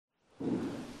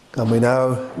And we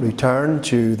now return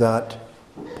to that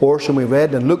portion we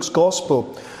read in Luke's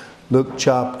Gospel, Luke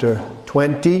chapter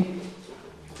 20.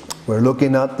 We're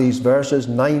looking at these verses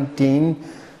 19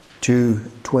 to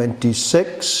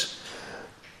 26,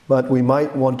 but we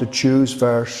might want to choose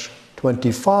verse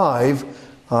 25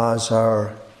 as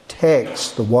our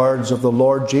text, the words of the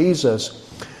Lord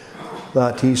Jesus,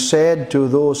 that he said to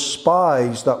those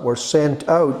spies that were sent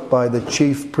out by the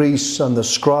chief priests and the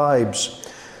scribes,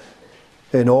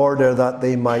 in order that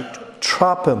they might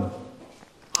trap him.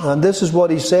 And this is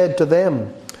what he said to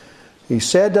them. He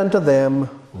said unto them,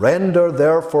 Render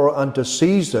therefore unto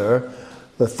Caesar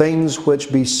the things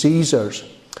which be Caesar's,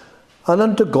 and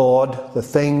unto God the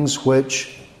things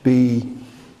which be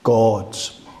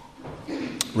God's.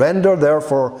 Render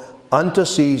therefore unto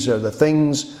Caesar the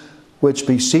things which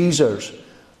be Caesar's,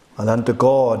 and unto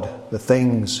God the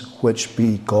things which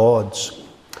be God's.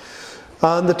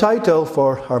 And the title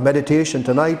for our meditation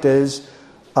tonight is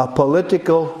A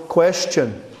Political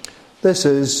Question. This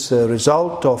is the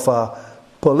result of a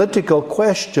political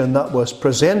question that was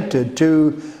presented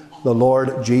to the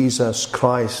Lord Jesus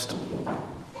Christ.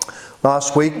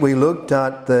 Last week we looked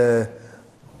at the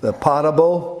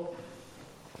parable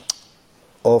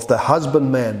of the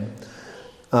husbandmen,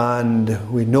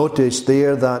 and we noticed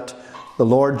there that the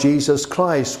Lord Jesus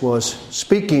Christ was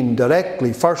speaking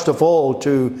directly, first of all,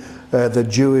 to the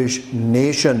Jewish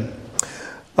nation.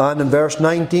 And in verse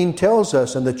 19 tells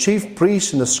us, And the chief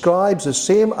priests and the scribes the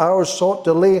same hour sought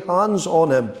to lay hands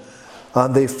on him,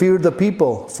 and they feared the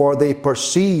people, for they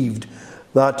perceived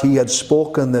that he had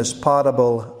spoken this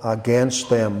parable against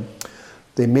them.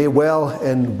 They may well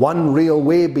in one real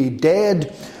way be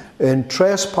dead in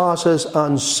trespasses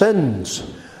and sins,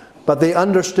 but they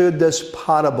understood this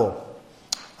parable,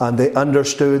 and they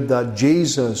understood that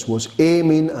Jesus was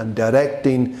aiming and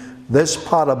directing this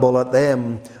parable at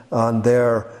them and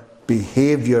their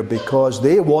behavior, because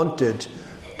they wanted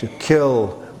to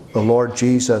kill the Lord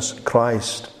Jesus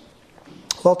Christ.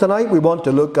 Well, tonight we want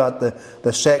to look at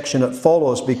the section that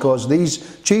follows, because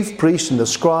these chief priests and the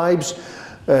scribes,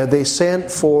 they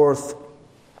sent forth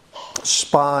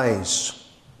spies,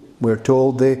 we're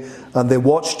told, they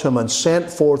watched him and sent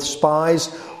forth spies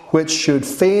which should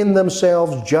feign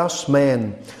themselves just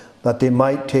men, that they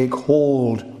might take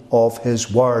hold of his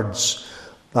words,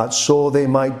 that so they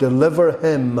might deliver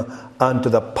him unto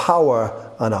the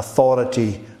power and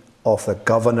authority of the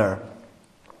governor.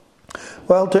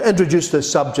 Well, to introduce this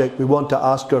subject, we want to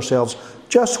ask ourselves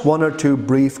just one or two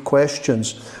brief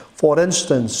questions. For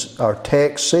instance, our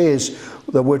text says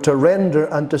that we're to render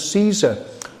unto Caesar.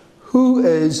 Who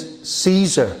is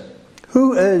Caesar?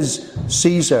 Who is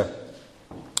Caesar?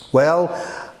 Well,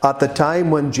 at the time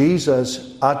when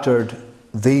Jesus uttered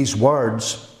these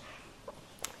words,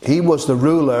 he was the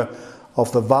ruler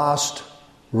of the vast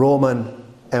Roman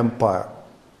Empire.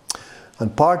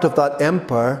 And part of that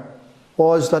empire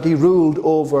was that he ruled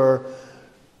over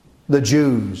the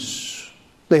Jews.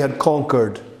 They had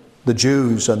conquered the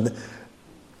Jews, and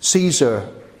Caesar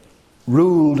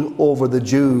ruled over the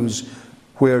Jews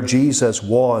where Jesus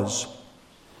was.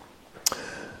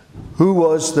 Who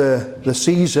was the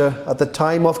Caesar at the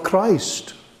time of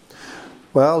Christ?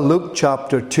 Well, Luke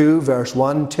chapter 2 verse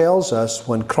 1 tells us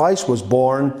when Christ was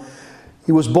born,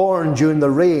 he was born during the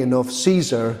reign of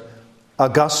Caesar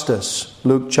Augustus.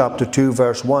 Luke chapter 2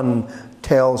 verse 1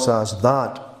 tells us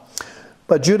that.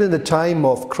 But during the time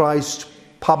of Christ's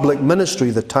public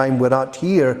ministry, the time we're at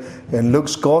here in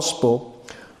Luke's Gospel,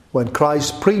 when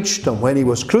Christ preached and when he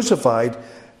was crucified,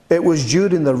 it was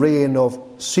during the reign of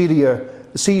Caesar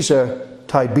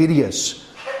Tiberius.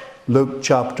 Luke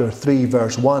chapter 3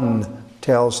 verse 1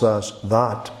 tells us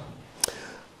that.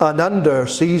 And under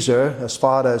Caesar, as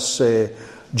far as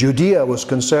Judea was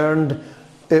concerned,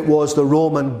 it was the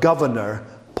Roman governor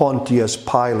Pontius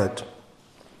Pilate.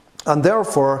 And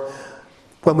therefore,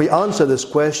 when we answer this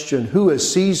question, who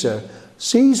is Caesar?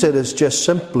 Caesar is just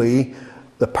simply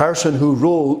the person who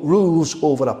rules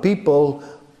over a people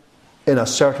in a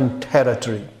certain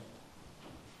territory.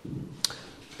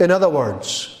 In other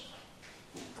words,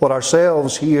 for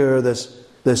ourselves here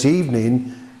this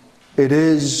evening, it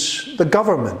is the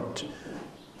government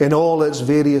in all its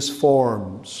various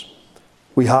forms.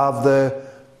 We have the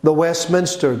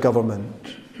Westminster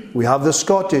government. We have the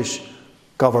Scottish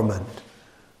government.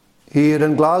 Here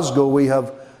in Glasgow, we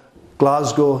have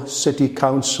Glasgow City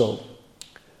Council.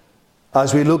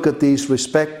 As we look at these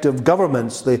respective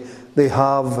governments, they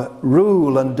have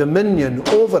rule and dominion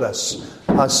over us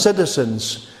as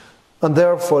citizens, and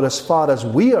therefore, as far as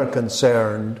we are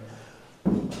concerned,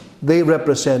 they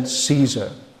represent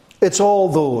Caesar. It's all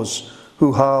those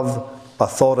who have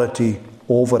authority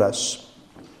over us.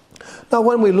 Now,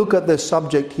 when we look at this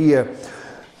subject here,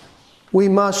 we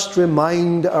must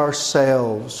remind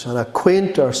ourselves and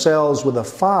acquaint ourselves with the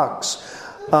facts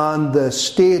and the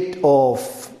state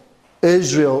of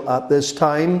Israel at this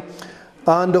time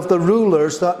and of the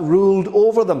rulers that ruled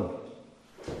over them.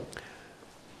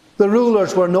 The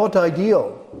rulers were not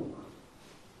ideal.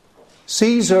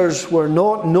 Caesars were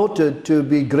not noted to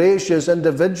be gracious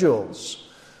individuals.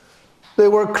 They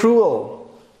were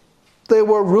cruel. They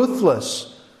were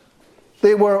ruthless.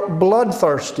 They were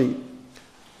bloodthirsty.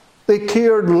 They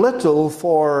cared little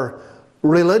for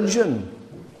religion.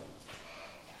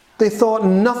 They thought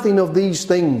nothing of these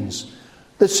things.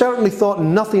 They certainly thought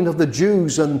nothing of the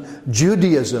Jews and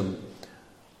Judaism.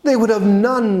 They would have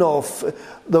none of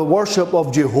the worship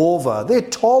of Jehovah. They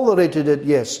tolerated it,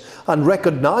 yes, and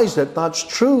recognized it, that's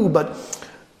true, but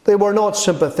they were not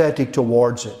sympathetic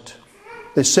towards it.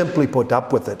 They simply put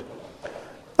up with it.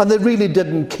 And they really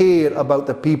didn't care about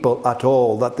the people at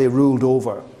all that they ruled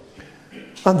over.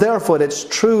 And therefore it's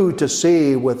true to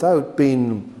say, without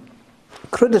being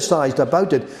criticized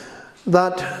about it,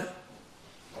 that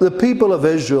the people of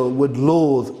Israel would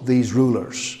loathe these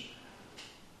rulers.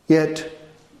 Yet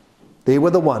they were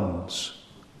the ones,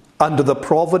 under the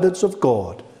providence of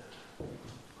God,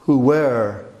 who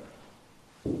were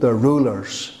their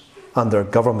rulers and their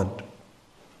government.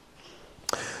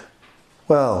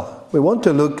 Well, we want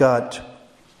to look at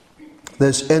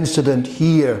this incident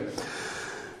here,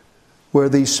 where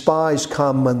these spies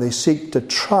come and they seek to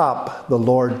trap the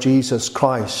Lord Jesus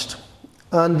Christ.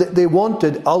 And they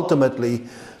wanted ultimately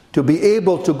to be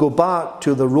able to go back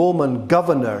to the Roman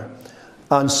governor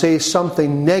and say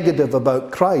something negative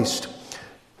about Christ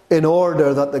in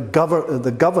order that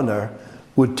the governor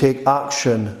would take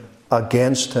action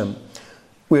against him.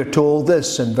 We're told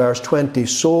this in verse 20,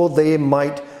 so they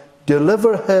might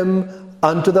deliver him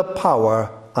unto the power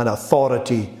and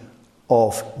authority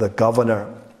of the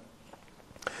governor.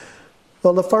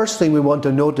 Well, the first thing we want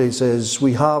to notice is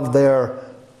we have their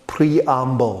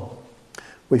preamble.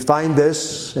 We find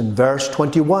this in verse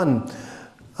 21,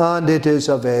 and it is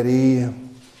a very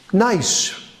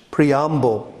nice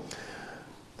preamble.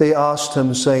 They asked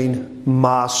him, saying,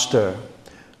 Master,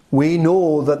 we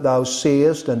know that thou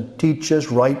sayest and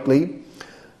teachest rightly,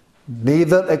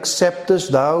 neither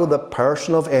acceptest thou the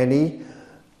person of any,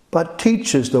 but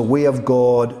teachest the way of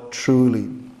God truly.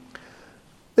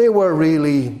 They were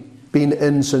really being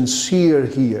insincere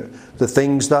here. The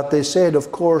things that they said,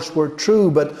 of course, were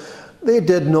true, but they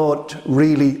did not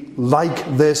really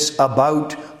like this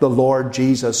about the Lord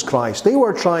Jesus Christ. They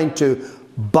were trying to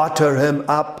butter him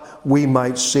up, we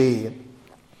might say.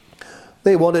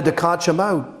 They wanted to catch him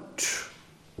out.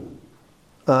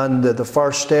 And the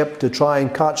first step to try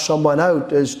and catch someone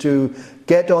out is to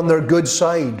get on their good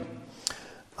side,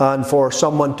 and for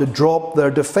someone to drop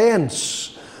their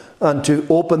defense and to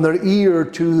open their ear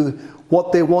to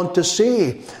what they want to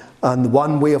say. And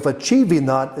one way of achieving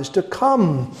that is to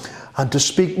come and to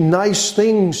speak nice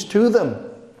things to them.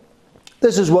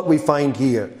 This is what we find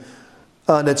here.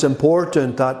 And it's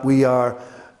important that we are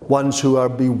ones who are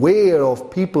beware of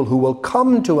people who will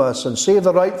come to us and say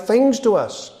the right things to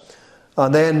us.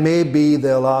 And then maybe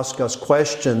they'll ask us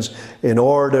questions in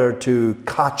order to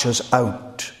catch us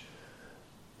out.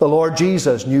 The Lord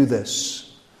Jesus knew this.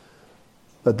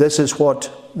 That this is what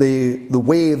the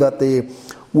way that they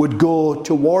would go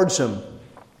towards him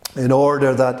in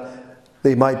order that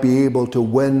they might be able to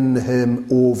win him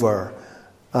over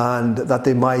and that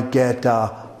they might get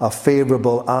a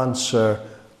favourable answer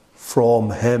from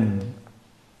him.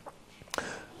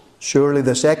 Surely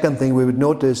the second thing we would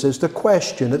notice is the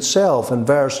question itself in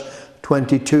verse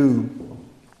 22.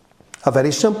 A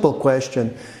very simple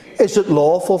question. Is it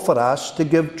lawful for us to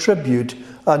give tribute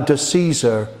unto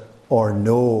Caesar or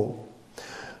no?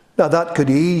 Now that could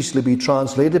easily be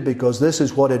translated, because this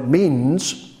is what it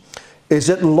means. Is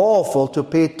it lawful to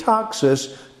pay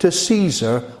taxes to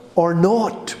Caesar or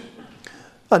not?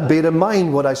 And bear in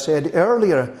mind what I said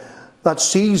earlier, that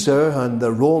Caesar and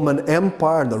the Roman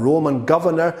Empire and the Roman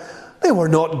governor, they were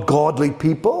not godly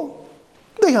people.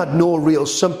 They had no real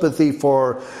sympathy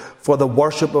for the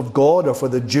worship of God or for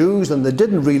the Jews, and they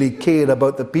didn't really care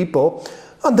about the people.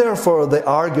 And therefore the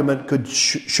argument could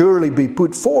surely be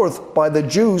put forth by the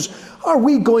Jews, are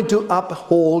we going to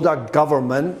uphold a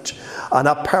government and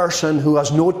a person who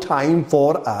has no time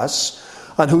for us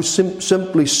and who's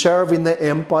simply serving the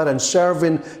empire and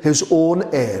serving his own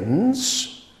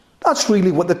ends? That's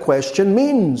really what the question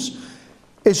means.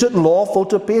 Is it lawful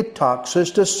to pay taxes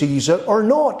to Caesar or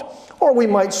not? Or we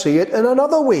might say it in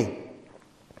another way.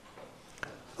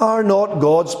 Are not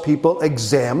God's people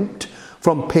exempt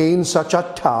from paying such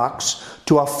a tax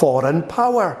to a foreign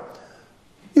power?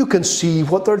 you can see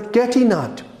what they're getting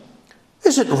at.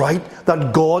 Is it right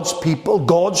that God's people,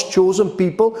 God's chosen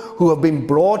people who have been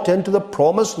brought into the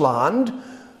promised land,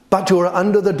 but who are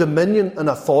under the dominion and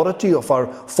authority of our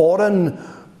foreign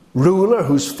ruler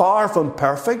who's far from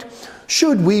perfect,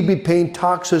 should we be paying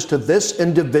taxes to this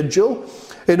individual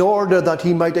in order that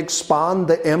he might expand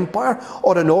the empire,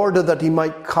 or in order that he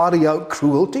might carry out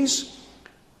cruelties?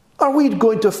 Are we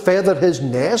going to feather his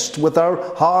nest with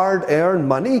our hard-earned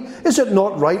money? Is it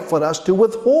not right for us to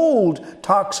withhold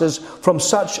taxes from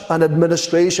such an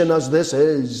administration as this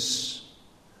is?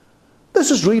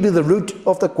 This is really the root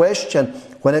of the question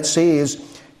when it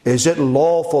says, is it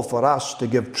lawful for us to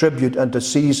give tribute unto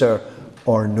Caesar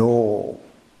or no?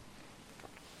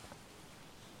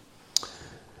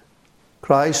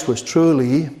 Christ was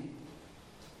truly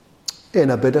in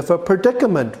a bit of a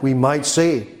predicament, we might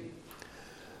say.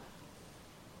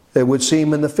 It would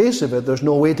seem in the face of it, there's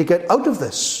no way to get out of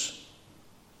this.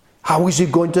 How is he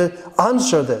going to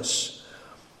answer this?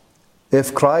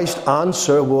 If Christ's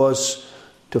answer was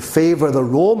to favour the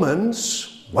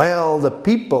Romans, well, the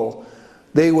people,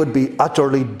 they would be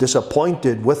utterly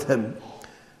disappointed with him.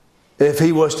 If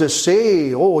he was to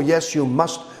say, oh yes, you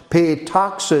must pay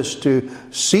taxes to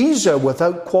Caesar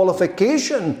without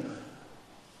qualification,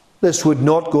 this would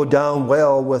not go down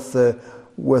well with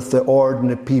the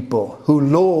ordinary people who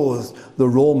loathe the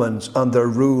Romans and their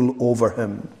rule over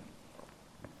him.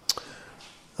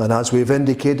 And as we've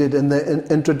indicated in the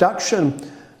introduction,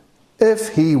 if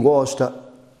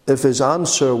his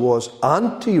answer was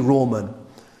anti-Roman,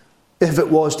 if it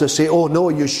was to say, oh no,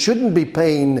 you shouldn't be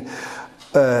paying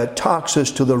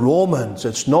taxes to the Romans,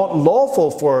 it's not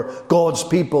lawful for God's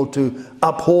people to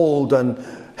uphold and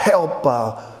help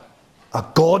a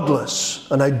godless,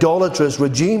 an idolatrous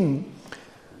regime,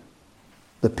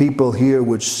 the people here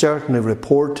would certainly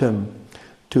report him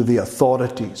to the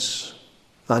authorities,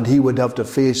 and he would have to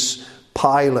face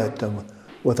Pilate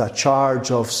with a charge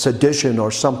of sedition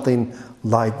or something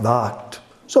like that.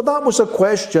 So that was a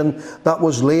question that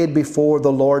was laid before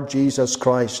the Lord Jesus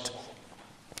Christ.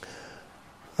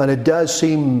 And it does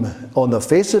seem, on the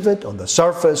face of it, on the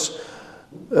surface,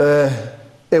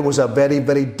 it was a very,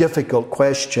 very difficult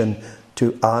question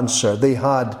to answer. They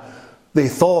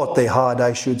thought they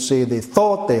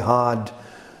had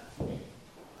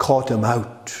caught him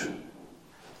out.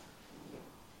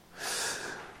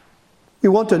 We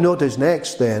want to notice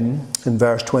next then, in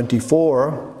verse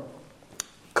 24,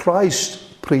 Christ's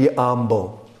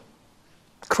preamble.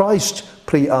 Christ's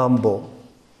preamble.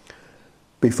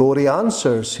 Before he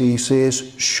answers, he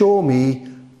says, show me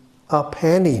a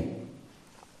penny.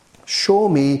 Show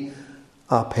me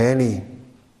a penny.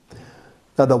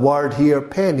 Now the word here,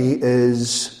 penny,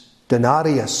 is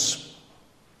denarius.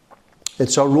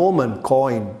 It's a Roman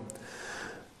coin.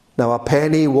 Now a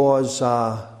penny was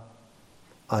a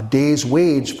day's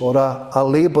wage for a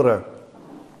labourer.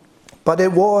 But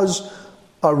it was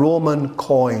a Roman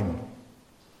coin.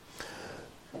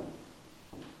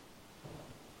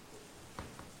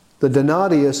 The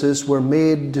denariuses were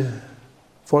made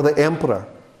for the emperor.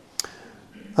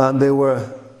 And they were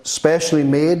specially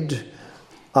made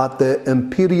at the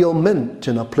imperial mint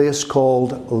in a place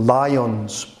called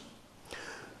Lyons.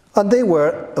 And they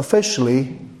were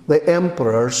officially the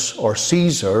emperor's or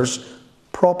Caesar's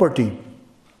property.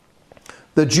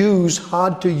 The Jews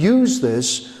had to use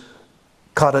this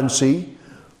currency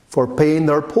for paying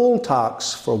their poll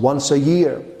tax for once a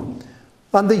year.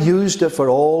 And they used it for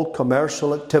all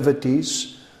commercial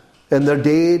activities in their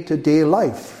day-to-day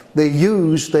life. They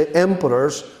used the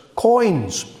emperor's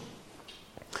coins.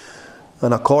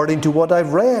 And according to what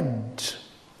I've read,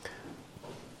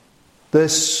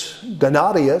 this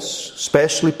denarius,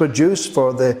 specially produced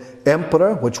for the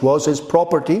emperor, which was his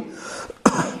property,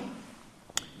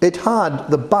 it had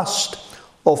the bust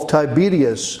of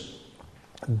Tiberius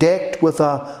decked with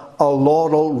a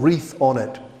laurel wreath on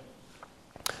it,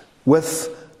 with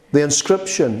the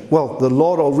inscription. Well, the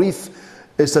laurel wreath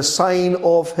is the sign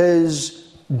of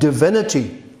his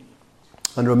divinity.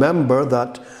 And remember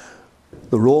that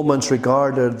the Romans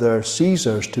regarded their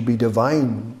Caesars to be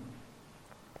divine.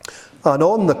 And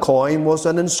on the coin was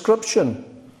an inscription,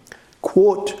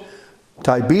 quote,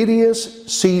 Tiberius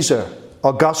Caesar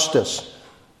Augustus,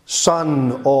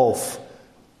 son of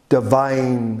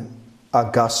divine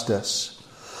Augustus.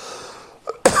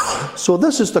 So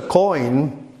this is the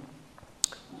coin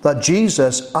that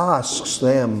Jesus asks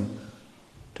them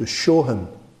to show him.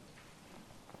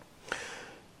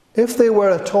 If they were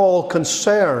at all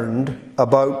concerned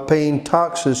about paying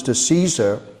taxes to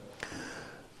Caesar,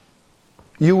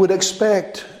 you would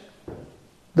expect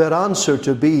their answer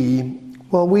to be,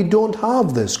 well, we don't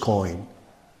have this coin.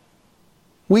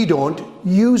 we don't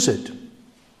use it.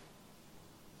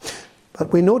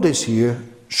 But we notice here,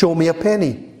 show me a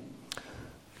penny.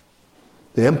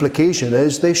 The implication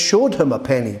is they showed him a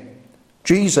penny.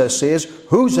 Jesus says,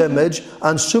 whose image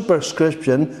and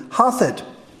superscription hath it?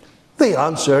 They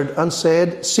answered and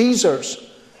said, Caesar's.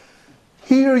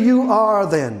 Here you are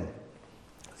then,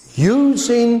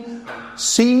 using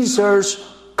Caesar's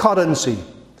currency,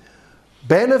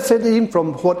 benefiting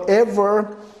from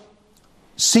whatever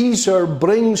Caesar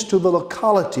brings to the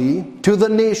locality, to the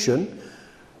nation,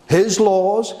 his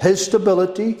laws, his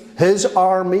stability, his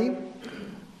army,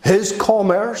 his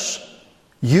commerce.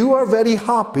 You are very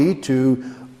happy to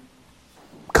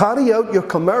carry out your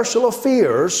commercial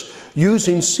affairs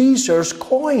using Caesar's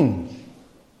coin.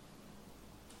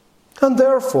 And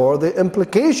therefore, the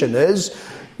implication is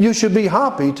you should be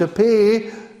happy to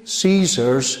pay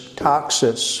Caesar's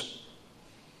taxes.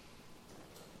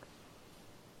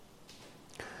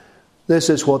 This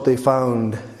is what they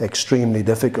found extremely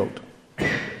difficult.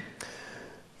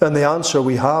 And the answer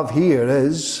we have here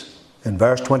is, in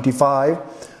verse 25,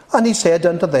 and he said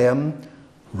unto them,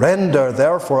 render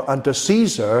therefore unto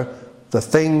Caesar the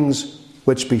things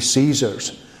which be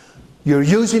Caesar's. You're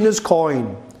using his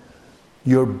coin.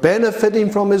 You're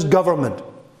benefiting from his government.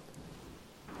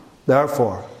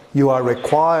 Therefore, you are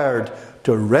required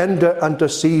to render unto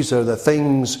Caesar the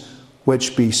things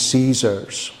which be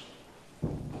Caesar's.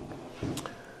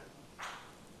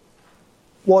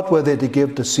 What were they to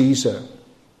give to Caesar?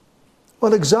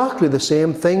 Well, exactly the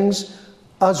same things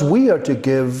as we are to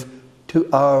give to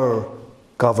our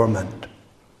government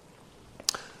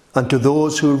and to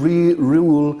those who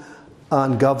rule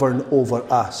and govern over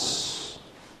us.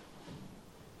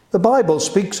 The Bible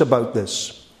speaks about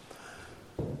this.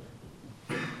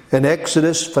 In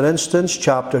Exodus, for instance,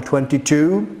 chapter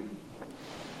 22,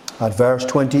 at verse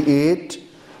 28,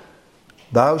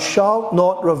 thou shalt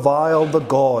not revile the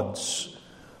gods,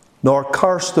 nor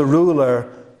curse the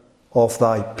ruler of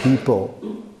thy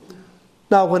people.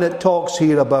 Now, when it talks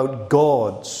here about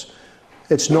gods,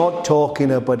 it's not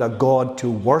talking about a God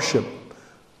to worship.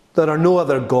 There are no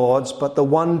other gods but the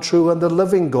one true and the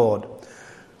living God.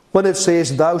 When it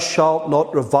says, thou shalt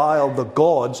not revile the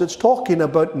gods, it's talking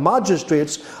about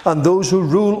magistrates and those who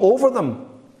rule over them.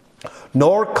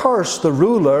 Nor curse the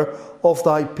ruler of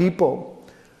thy people.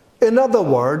 In other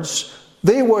words,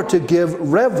 they were to give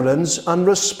reverence and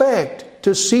respect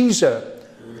to Caesar,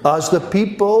 as the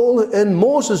people in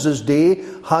Moses' day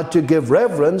had to give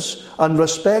reverence and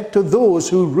respect to those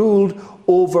who ruled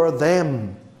over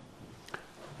them.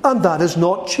 And that has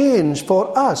not changed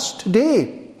for us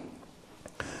today.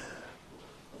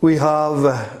 We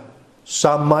have,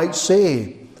 some might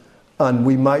say, and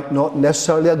we might not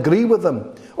necessarily agree with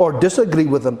them or disagree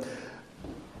with them,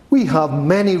 we have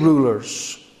many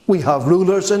rulers. We have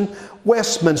rulers in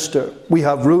Westminster. We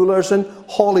have rulers in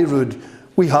Holyrood.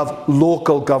 We have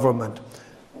local government.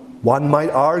 One might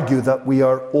argue that we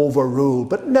are overruled,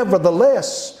 but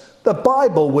nevertheless, the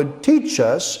Bible would teach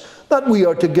us that we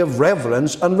are to give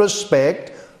reverence and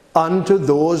respect unto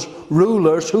those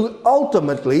rulers who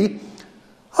ultimately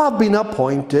have been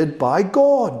appointed by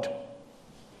God.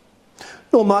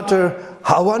 No matter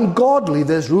how ungodly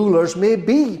these rulers may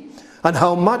be, and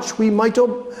how much we might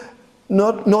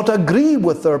not agree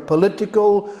with their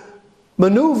political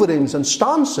maneuverings and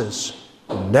stances,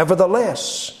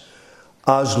 nevertheless,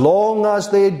 as long as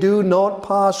they do not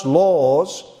pass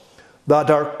laws that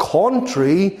are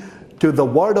contrary to the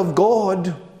Word of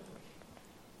God,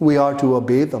 we are to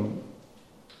obey them.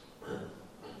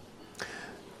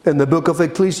 In the book of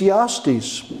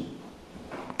Ecclesiastes,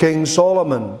 King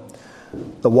Solomon,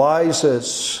 the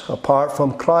wisest apart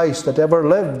from Christ that ever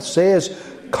lived, says,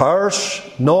 curse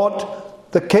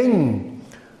not the king,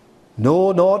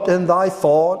 no, not in thy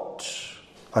thought,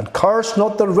 and curse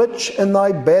not the rich in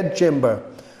thy bedchamber,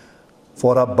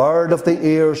 for a bird of the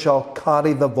air shall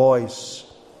carry the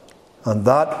voice, and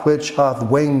that which hath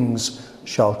wings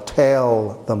shall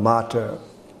tell the matter.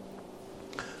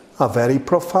 A very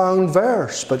profound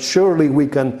verse, but surely we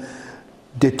can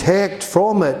detect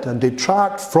from it and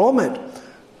detract from it.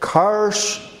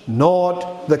 Curse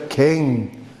not the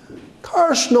king.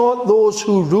 Curse not those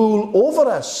who rule over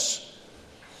us.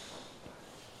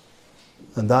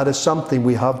 And that is something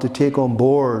we have to take on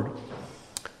board.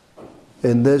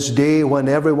 In this day when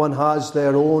everyone has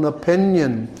their own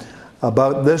opinion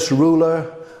about this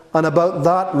ruler and about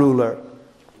that ruler,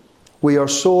 we are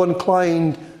so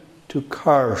inclined to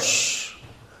curse.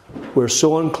 We're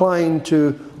so inclined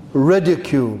to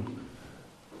ridicule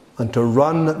and to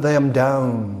run them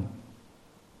down.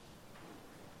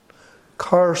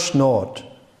 Curse not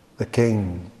the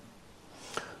king.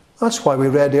 That's why we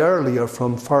read earlier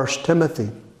from 1 Timothy.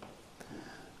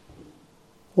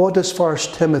 What does 1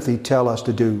 Timothy tell us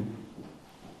to do?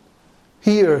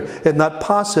 Here, in that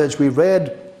passage we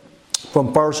read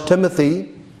from 1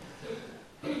 Timothy,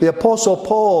 the Apostle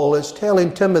Paul is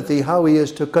telling Timothy how he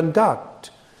is to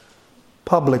conduct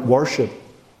public worship.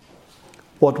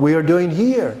 What we are doing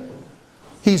here.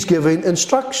 He's giving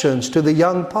instructions to the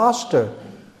young pastor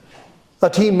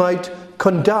that he might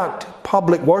conduct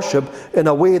public worship in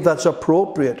a way that's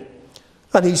appropriate.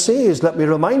 And he says, let me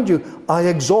remind you, I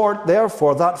exhort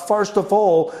therefore that first of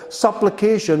all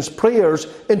supplications, prayers,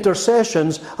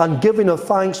 intercessions, and giving of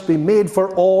thanks be made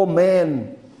for all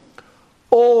men.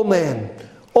 All men.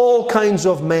 All kinds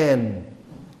of men.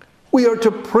 We are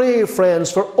to pray,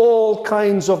 friends, for all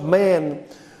kinds of men.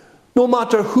 No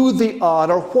matter who they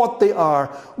are or what they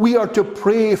are, we are to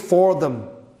pray for them.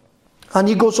 And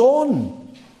he goes on.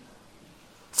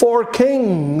 For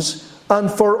kings and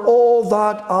for all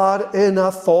that are in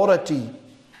authority.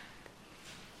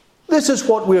 This is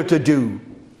what we're to do.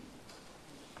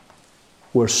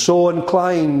 We're so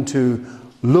inclined to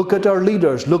look at our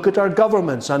leaders, look at our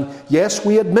governments, and yes,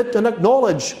 we admit and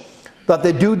acknowledge that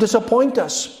they do disappoint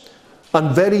us.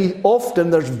 And very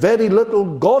often there's very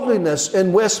little godliness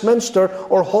in Westminster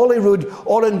or Holyrood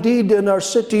or indeed in our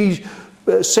city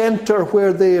centre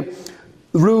where they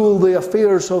rule the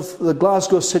affairs of the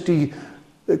Glasgow City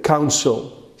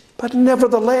Council. But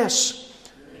nevertheless,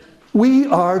 we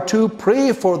are to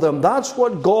pray for them. That's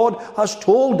what God has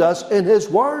told us in His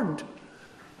Word.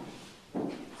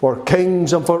 For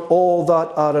kings and for all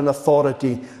that are in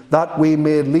authority, that we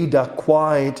may lead a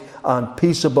quiet and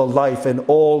peaceable life in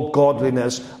all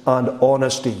godliness and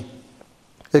honesty.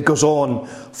 It goes on,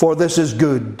 for this is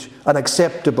good and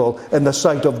acceptable in the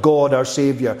sight of God our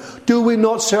Saviour. Do we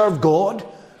not serve God?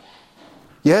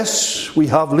 Yes, we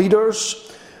have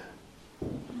leaders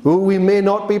who we may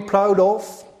not be proud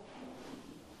of,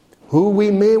 who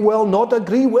we may well not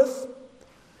agree with,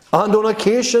 and on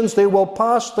occasions they will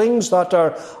pass things that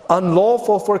are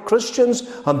unlawful for Christians,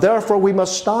 and therefore we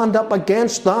must stand up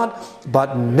against that.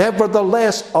 But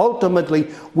nevertheless, ultimately,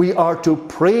 we are to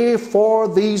pray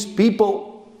for these people.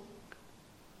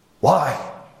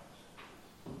 Why?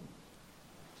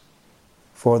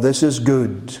 For this is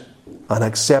good and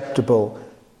acceptable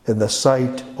in the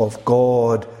sight of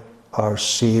God our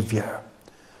Saviour.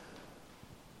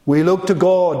 We look to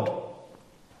God.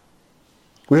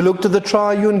 We look to the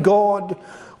triune God.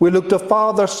 We look to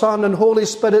Father, Son, and Holy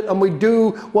Spirit, and we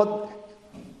do what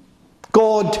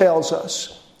God tells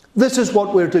us. This is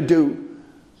what we're to do.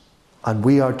 And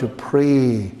we are to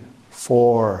pray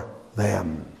for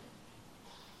them.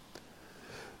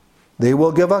 They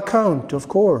will give account, of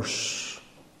course.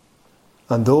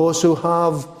 And those who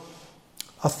have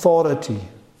authority,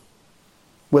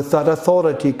 with that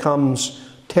authority comes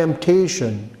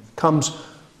temptation, comes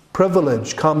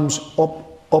privilege, comes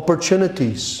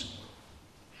opportunities.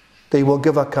 They will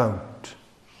give account.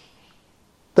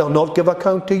 They'll not give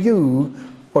account to you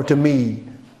or to me.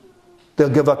 They'll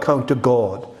give account to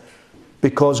God.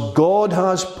 Because God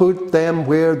has put them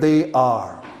where they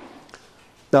are.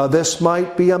 Now this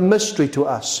might be a mystery to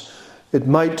us. It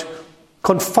might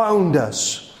confound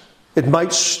us. It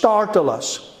might startle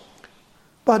us.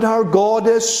 But our God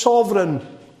is sovereign.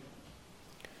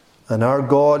 And our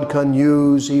God can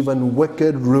use even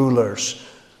wicked rulers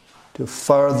to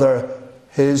further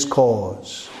His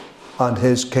cause and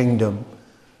His kingdom.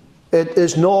 It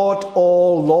is not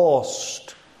all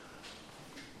lost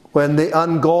when the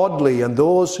ungodly and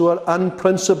those who are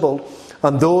unprincipled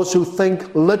and those who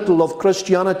think little of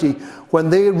Christianity,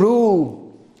 when they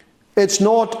rule, it's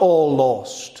not all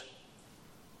lost.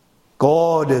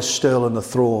 God is still on the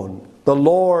throne. The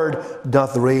Lord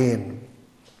doth reign.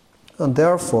 And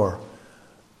therefore,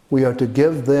 we are to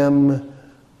give them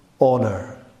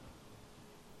honour,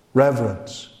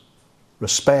 reverence,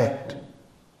 respect,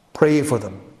 pray for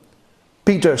them.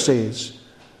 Peter says,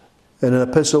 in an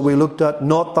epistle we looked at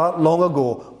not that long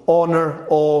ago, honour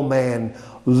all men,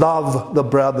 love the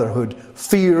brotherhood,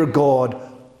 fear God,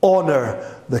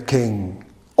 honour the king.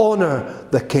 Honour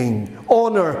the king.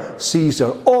 Honour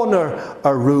Caesar. Honour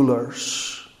our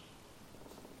rulers.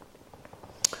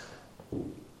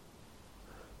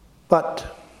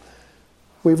 But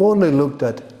we've only looked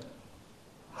at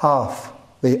half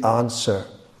the answer.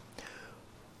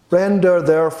 Render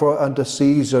therefore unto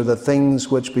Caesar the things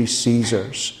which be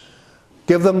Caesar's.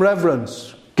 Give them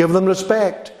reverence. Give them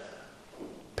respect.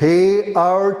 Pay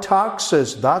our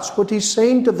taxes. That's what he's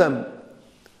saying to them.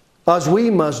 As we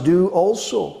must do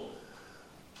also.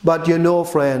 But you know,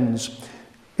 friends,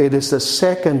 it is the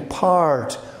second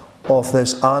part of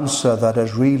this answer that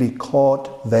has really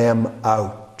caught them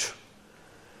out.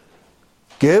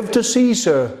 Give to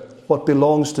Caesar what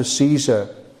belongs to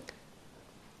Caesar,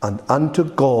 and unto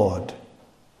God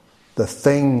the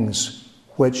things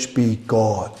which be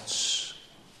God's.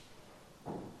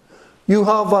 You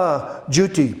have a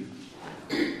duty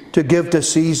to give to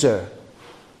Caesar,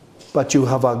 but you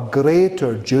have a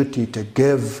greater duty to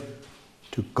give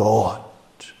to God.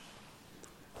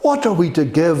 What are we to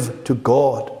give to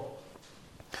God?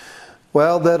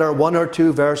 Well, there are one or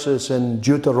two verses in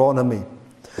Deuteronomy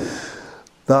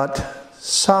that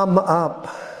sum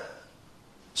up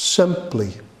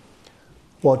simply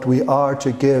what we are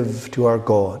to give to our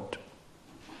God.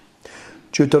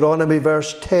 Deuteronomy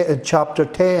chapter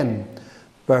 10,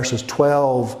 verses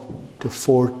 12 to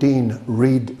 14,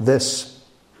 read this.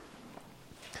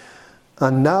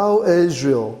 And now,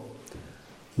 Israel,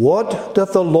 what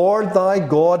doth the Lord thy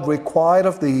God require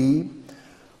of thee,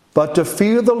 but to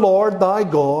fear the Lord thy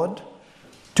God,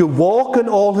 to walk in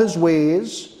all his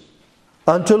ways,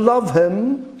 and to love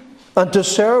him, and to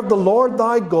serve the Lord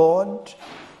thy God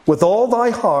with all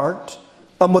thy heart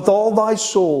and with all thy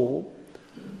soul,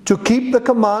 to keep the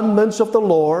commandments of the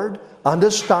Lord and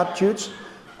his statutes,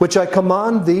 which I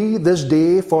command thee this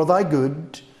day for thy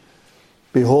good.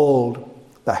 Behold,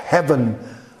 the heaven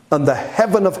and the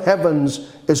heaven of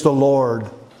heavens is the Lord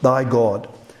thy God,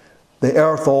 the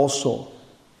earth also,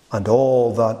 and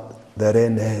all that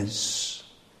therein is.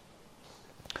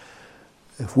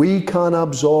 If we can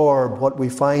absorb what we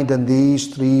find in these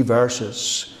three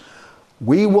verses,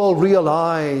 we will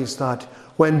realize that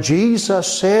when Jesus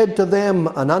said to them,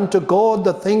 and unto God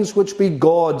the things which be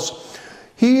God's,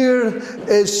 here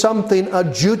is something, a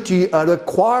duty, a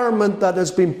requirement that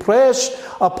has been pressed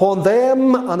upon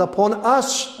them and upon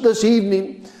us this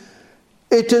evening.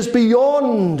 It is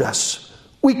beyond us.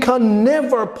 We can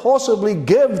never possibly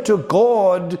give to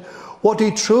God what he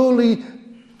truly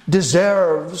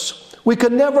deserves. We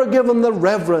can never give him the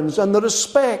reverence and the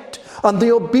respect and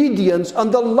the obedience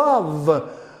and the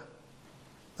love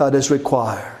that is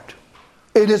required.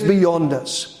 It is beyond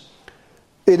us.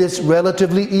 It is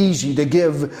relatively easy to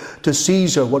give to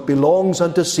Caesar what belongs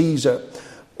unto Caesar.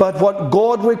 But what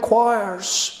God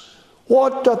requires,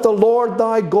 what doth the Lord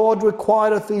thy God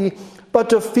require of thee, but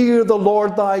to fear the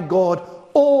Lord thy God?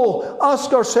 Oh,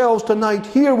 ask ourselves tonight,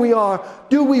 here we are.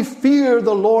 Do we fear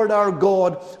the Lord our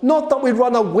God? Not that we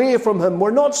run away from him.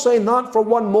 We're not saying that for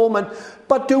one moment.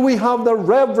 But do we have the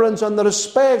reverence and the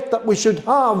respect that we should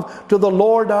have to the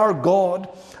Lord our God?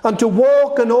 And to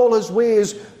walk in all his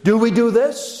ways. Do we do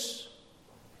this?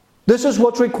 This is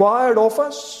what's required of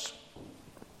us.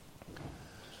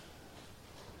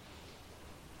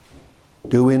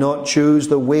 Do we not choose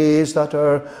the ways that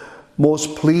are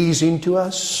most pleasing to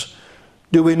us?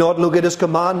 Do we not look at his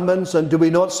commandments and do we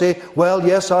not say, well,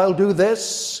 yes, I'll do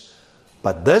this,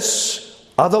 but this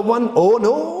other one, oh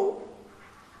no,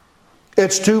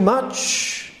 it's too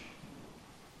much.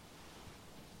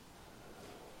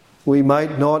 We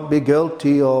might not be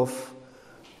guilty of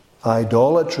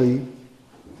idolatry.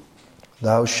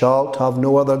 Thou shalt have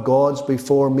no other gods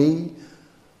before me.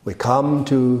 We come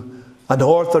to an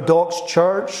Orthodox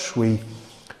church. We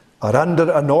are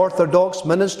under an Orthodox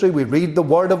ministry. We read the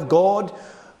Word of God.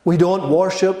 We don't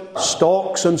worship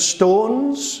stocks and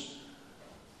stones.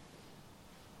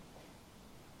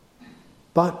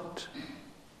 But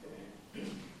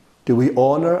do we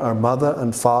honour our mother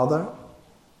and father?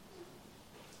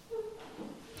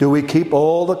 Do we keep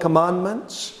all the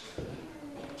commandments?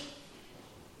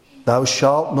 Thou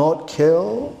shalt not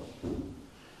kill.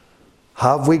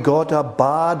 Have we got a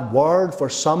bad word for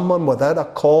someone without a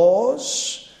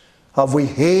cause? Have we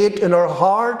hate in our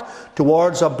heart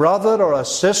towards a brother or a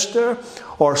sister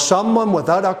or someone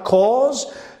without a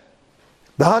cause?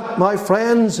 That, my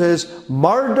friends, is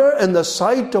murder in the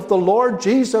sight of the Lord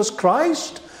Jesus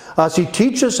Christ, as he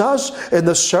teaches us in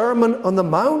the Sermon on the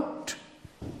Mount.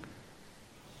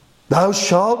 Thou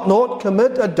shalt not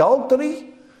commit adultery.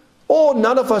 Oh,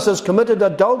 none of us has committed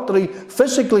adultery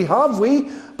physically, have we?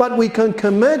 But we can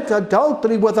commit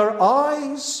adultery with our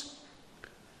eyes.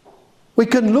 We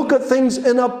can look at things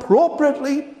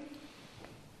inappropriately.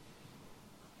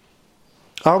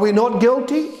 Are we not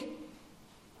guilty?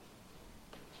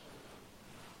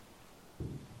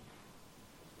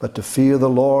 But to fear the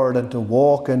Lord and to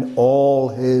walk in all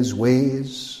his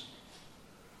ways.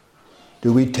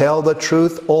 Do we tell the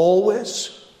truth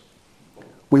always?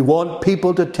 We want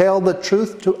people to tell the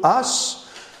truth to us.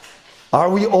 Are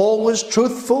we always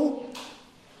truthful?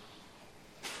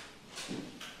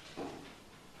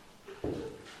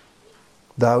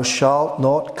 Thou shalt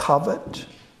not covet.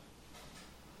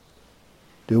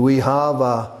 Do we have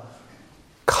a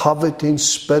coveting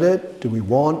spirit? Do we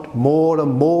want more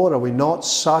and more? Are we not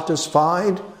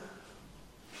satisfied?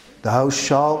 Thou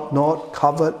shalt not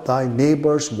covet thy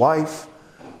neighbour's wife,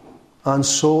 and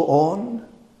so on.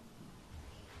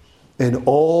 In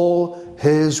all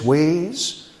his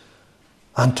ways,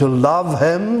 and to love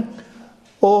him.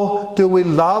 Oh, do we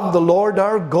love the Lord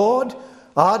our God?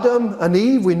 Adam and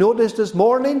Eve, we noticed this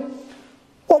morning,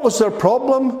 what was their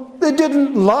problem? They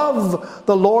didn't love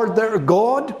the Lord their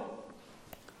God.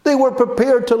 They were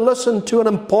prepared to listen to an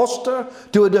impostor,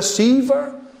 to a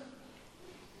deceiver.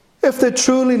 If they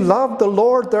truly loved the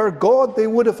Lord their God, they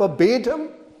would have obeyed him.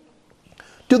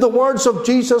 Do the words of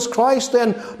Jesus Christ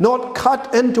then not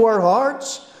cut into our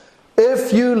hearts?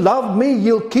 If you love me,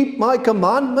 you'll keep my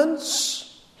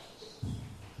commandments.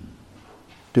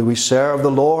 Do we serve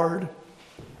the Lord?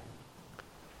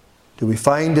 Do we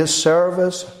find his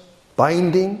service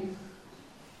binding,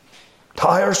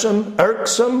 tiresome,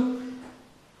 irksome?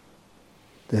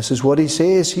 This is what he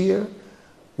says here.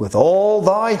 With all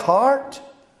thy heart.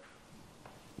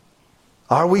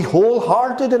 Are we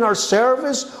wholehearted in our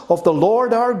service of the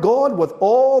Lord our God with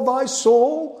all thy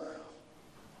soul?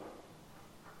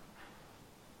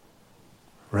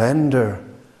 Render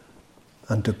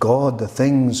unto God the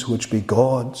things which be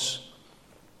God's,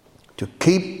 to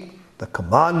keep the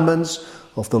commandments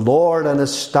of the Lord and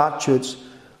his statutes,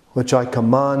 which I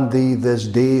command thee this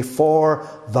day for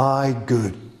thy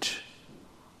good.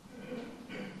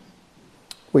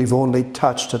 We've only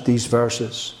touched at these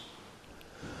verses.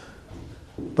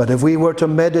 But if we were to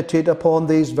meditate upon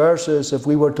these verses, if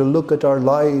we were to look at our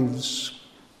lives,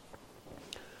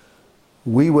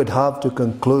 we would have to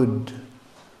conclude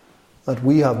that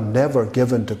we have never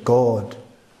given to God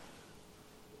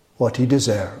what he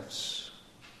deserves.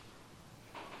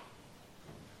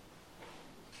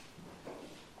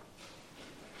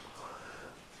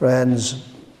 Friends,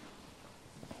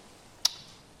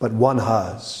 but one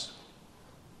has.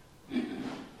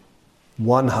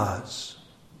 One has.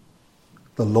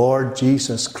 The Lord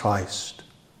Jesus Christ.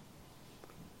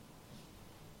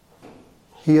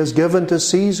 He has given to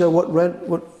Caesar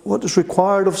what is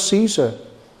required of Caesar.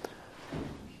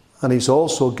 And he's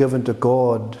also given to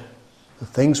God the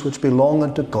things which belong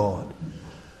unto God.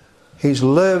 He's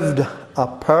lived a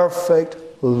perfect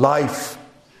life.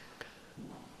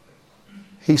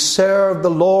 He served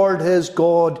the Lord his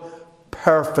God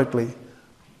perfectly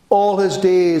all his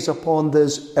days upon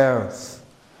this earth.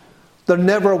 There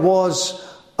never was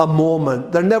a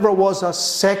moment, there never was a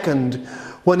second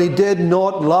when he did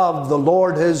not love the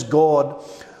Lord his God.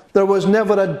 There was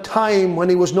never a time when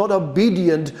he was not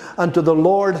obedient unto the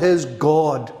Lord his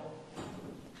God.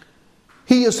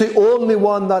 He is the only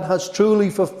one that has truly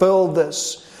fulfilled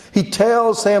this. He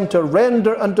tells them to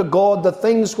render unto God the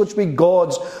things which be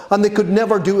God's, and they could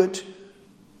never do it.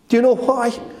 Do you know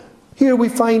why? Here we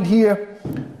find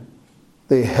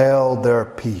they held their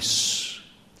peace.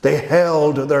 They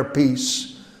held their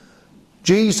peace.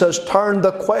 Jesus turned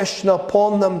the question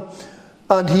upon them,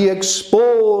 and he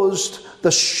exposed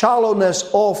the shallowness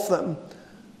of them.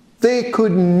 They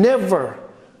could never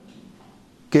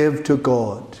give to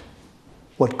God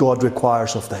what God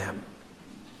requires of them.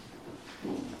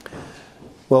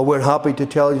 Well, we're happy to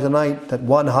tell you tonight that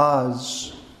one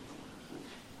has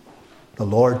the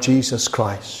Lord Jesus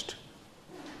Christ.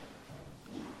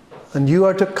 And you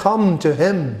are to come to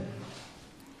him.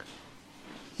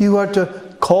 You are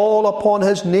to call upon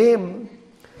his name.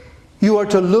 You are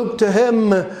to look to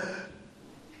him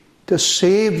to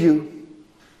save you.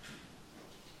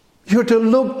 You're to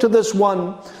look to this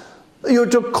one. You're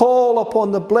to call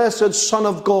upon the blessed Son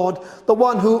of God, the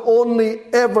one who only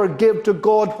ever gave to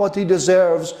God what he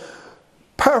deserves.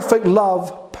 Perfect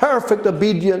love, perfect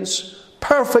obedience,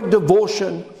 perfect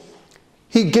devotion.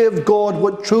 He gave God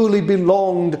what truly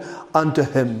belonged unto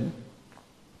him.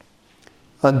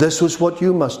 And this was what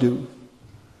you must do.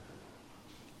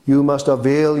 You must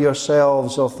avail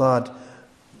yourselves of that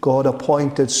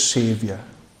God-appointed Saviour,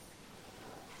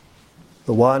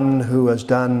 the one who has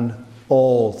done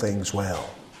all things well,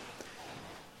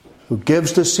 who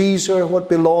gives to Caesar what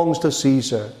belongs to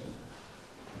Caesar,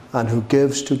 and who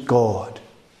gives to God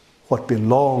what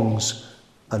belongs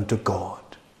unto God.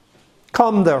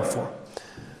 Come, therefore,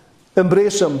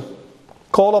 embrace him,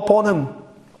 call upon him,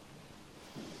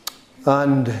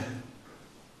 and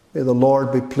may the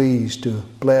Lord be pleased to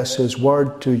bless his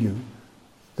word to you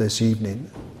this evening.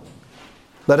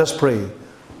 Let us pray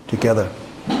together.